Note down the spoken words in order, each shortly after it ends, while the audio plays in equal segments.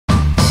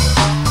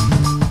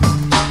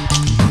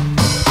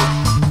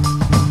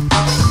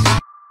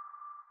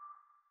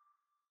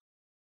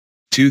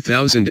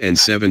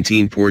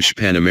2017 Porsche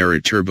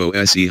Panamera Turbo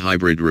SE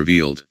Hybrid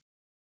revealed.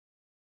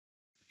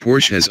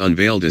 Porsche has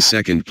unveiled a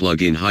second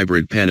plug-in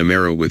hybrid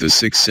Panamera with a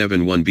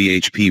 671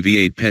 bhp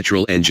V8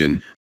 petrol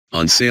engine,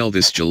 on sale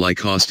this July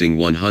costing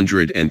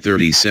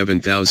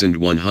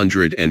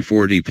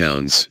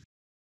 £137,140.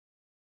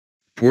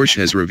 Porsche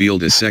has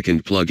revealed a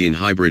second plug-in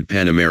hybrid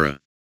Panamera.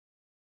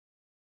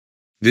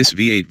 This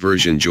V8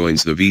 version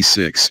joins the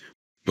V6,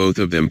 both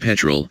of them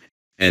petrol,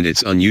 and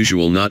it's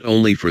unusual not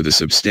only for the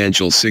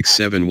substantial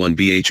 671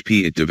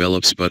 bhp it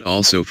develops but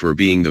also for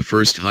being the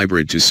first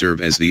hybrid to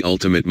serve as the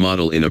ultimate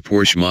model in a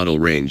Porsche model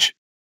range.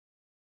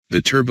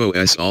 The Turbo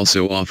S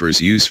also offers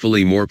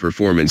usefully more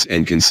performance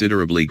and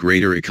considerably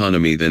greater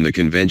economy than the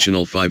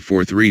conventional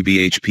 543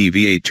 bhp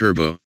V8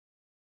 Turbo.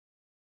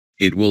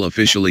 It will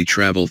officially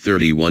travel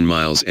 31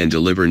 miles and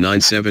deliver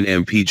 97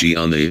 mpg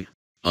on the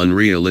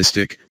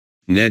unrealistic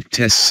net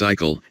test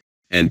cycle,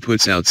 and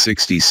puts out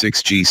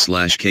 66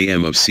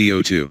 g/km of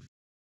CO2.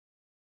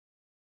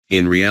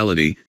 In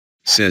reality,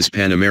 says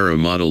Panamera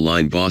model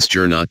line boss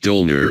Gernot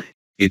Dollner,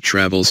 it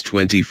travels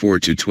 24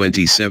 to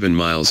 27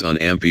 miles on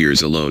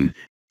amperes alone,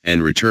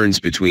 and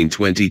returns between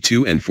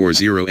 22 and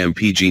 40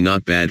 mpg.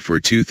 Not bad for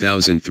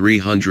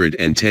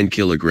 2,310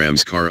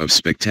 kilograms car of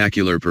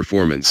spectacular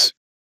performance.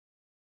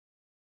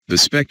 The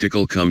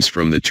spectacle comes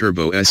from the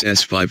Turbo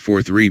SS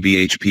 543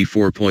 bhp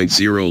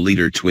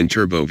 4.0-liter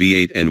twin-turbo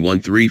V8 and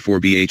 134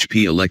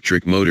 bhp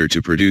electric motor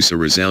to produce a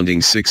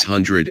resounding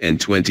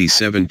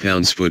 627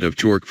 pounds-foot of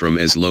torque from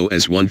as low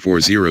as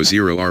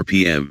 1400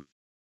 rpm.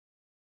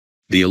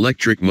 The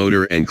electric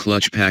motor and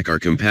clutch pack are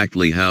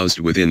compactly housed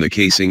within the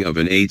casing of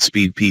an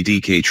 8-speed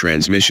PDK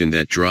transmission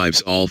that drives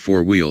all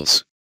four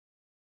wheels.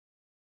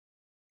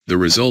 The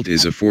result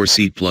is a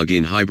 4-seat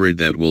plug-in hybrid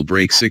that will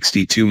break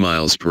 62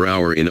 miles per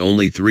hour in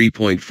only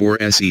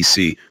 3.4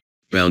 sec,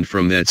 bound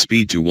from that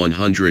speed to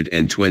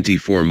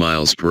 124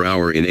 miles per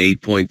hour in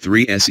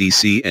 8.3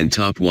 sec and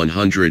top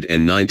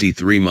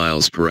 193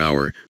 miles per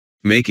hour,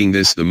 making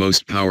this the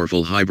most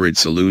powerful hybrid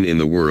saloon in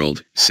the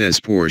world,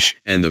 says Porsche,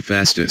 and the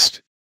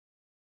fastest.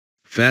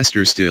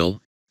 Faster still,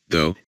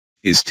 though,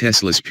 is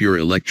Tesla's pure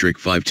electric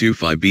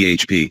 525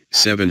 bhp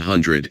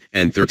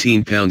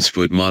 713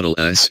 pounds-foot Model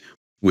S,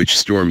 which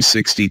storms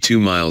 62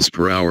 miles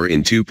per hour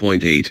in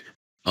 2.8,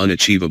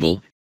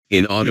 unachievable,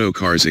 in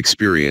Autocar's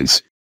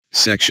experience,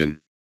 section.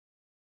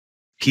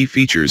 Key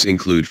features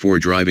include 4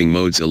 driving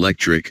modes: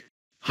 electric,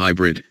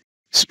 hybrid,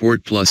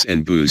 sport plus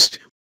and boost,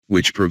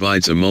 which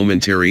provides a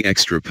momentary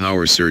extra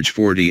power surge,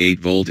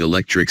 48-volt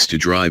electrics to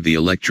drive the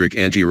electric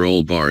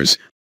anti-roll bars,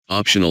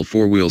 optional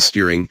 4-wheel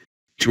steering,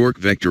 torque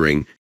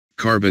vectoring,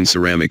 carbon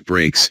ceramic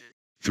brakes,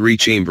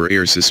 3-chamber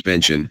air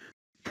suspension,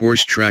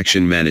 Porsche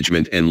traction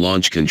management and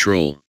launch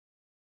control.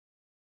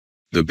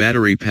 The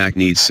battery pack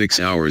needs 6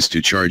 hours to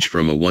charge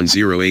from a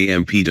 10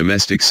 amp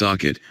domestic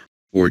socket,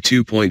 or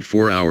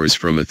 2.4 hours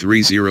from a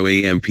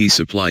 30 amp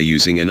supply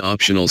using an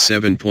optional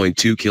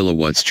 7.2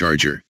 kilowatts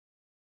charger.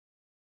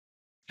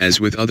 As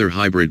with other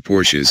hybrid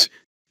Porsches,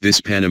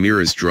 this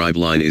Panamera's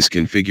driveline is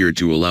configured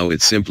to allow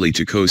it simply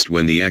to coast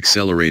when the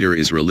accelerator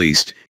is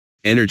released,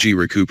 energy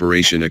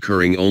recuperation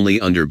occurring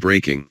only under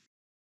braking.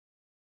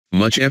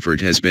 Much effort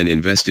has been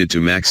invested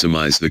to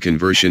maximize the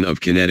conversion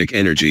of kinetic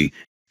energy,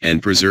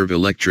 and preserve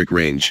electric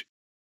range.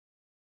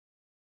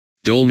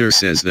 Dollner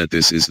says that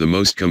this is the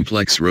most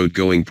complex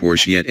road-going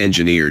Porsche yet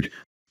engineered,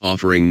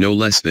 offering no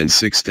less than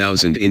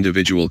 6,000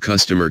 individual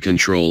customer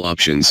control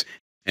options,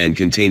 and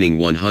containing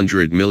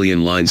 100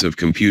 million lines of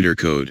computer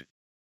code.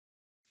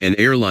 An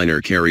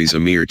airliner carries a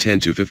mere 10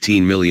 to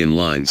 15 million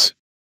lines.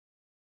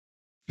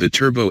 The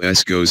Turbo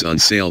S goes on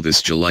sale this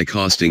July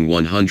costing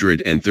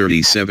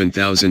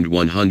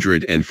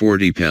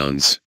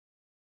 £137,140.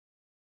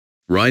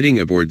 Riding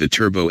aboard the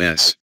Turbo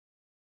S.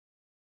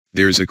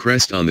 There's a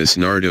crest on this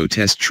Nardo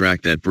test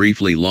track that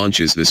briefly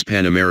launches this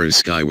Panamera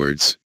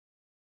skywards.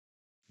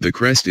 The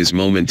crest is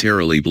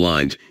momentarily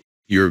blind,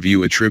 your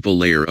view a triple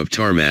layer of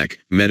tarmac,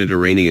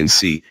 Mediterranean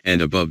Sea,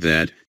 and above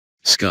that,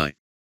 sky.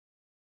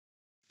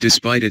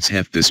 Despite its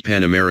heft, this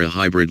Panamera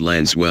hybrid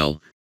lands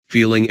well,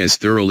 feeling as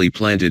thoroughly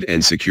planted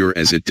and secure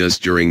as it does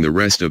during the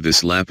rest of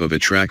this lap of a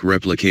track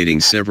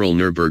replicating several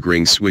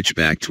Nürburgring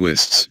switchback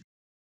twists.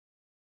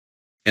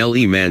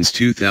 Le Mans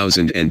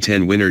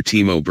 2010 winner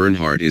Timo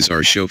Bernhard is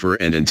our chauffeur,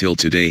 and until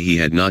today he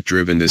had not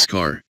driven this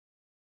car.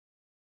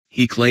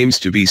 He claims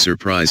to be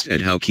surprised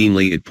at how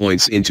keenly it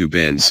points into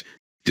bends,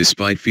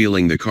 despite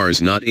feeling the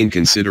car's not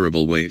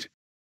inconsiderable weight.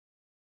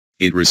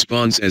 It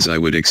responds as I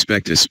would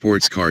expect a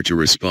sports car to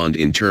respond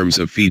in terms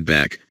of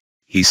feedback,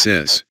 he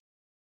says.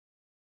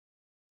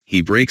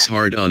 He brakes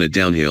hard on a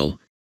downhill,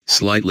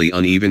 slightly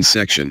uneven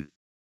section.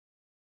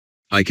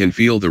 I can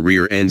feel the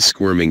rear end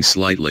squirming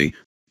slightly,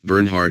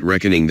 Bernhard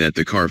reckoning that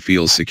the car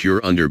feels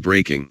secure under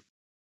braking.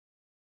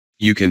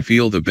 You can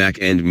feel the back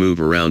end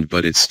move around,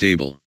 but it's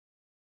stable.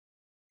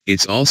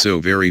 It's also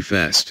very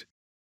fast.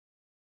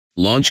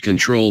 Launch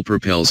control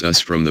propels us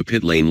from the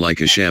pit lane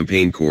like a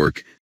champagne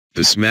cork,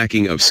 the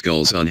smacking of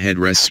skulls on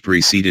headrests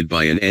preceded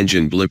by an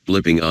engine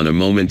blipping on a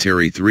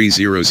momentary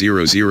 3000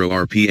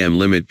 RPM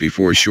limit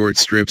before short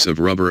strips of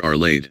rubber are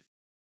laid.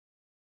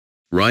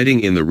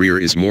 Riding in the rear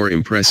is more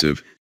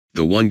impressive,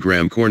 the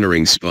 1-gram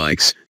cornering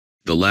spikes,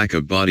 the lack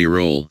of body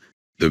roll,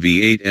 the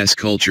V8's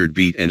cultured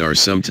beat and our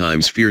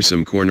sometimes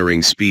fearsome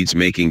cornering speeds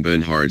making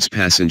Bernhard's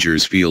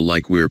passengers feel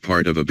like we're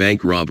part of a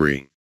bank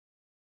robbery.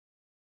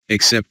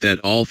 Except that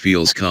all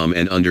feels calm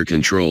and under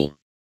control.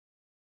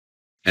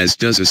 As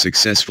does a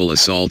successful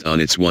assault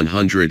on its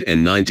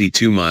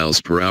 192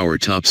 miles per hour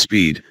top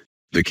speed,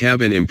 the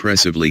cabin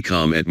impressively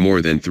calm at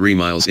more than 3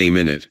 miles a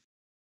minute.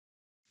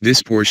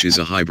 This Porsche is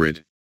a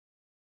hybrid.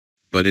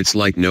 But it's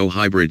like no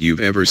hybrid you've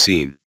ever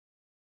seen.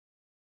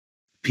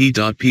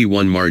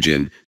 P.P1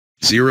 margin,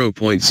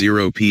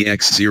 0.0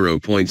 px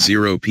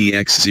 0.0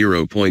 px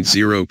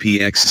 0.0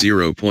 px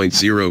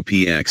 0.0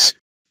 px,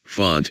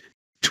 font,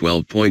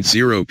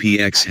 12.0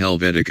 px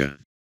Helvetica.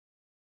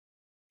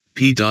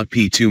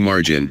 P.P2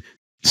 margin,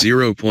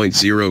 0.0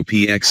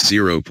 px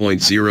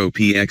 0.0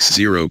 px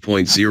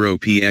 0.0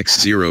 px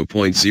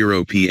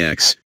 0.0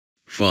 px,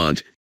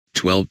 font,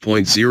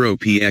 12.0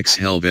 px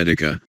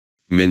Helvetica,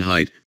 min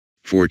height,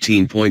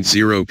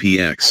 14.0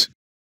 px.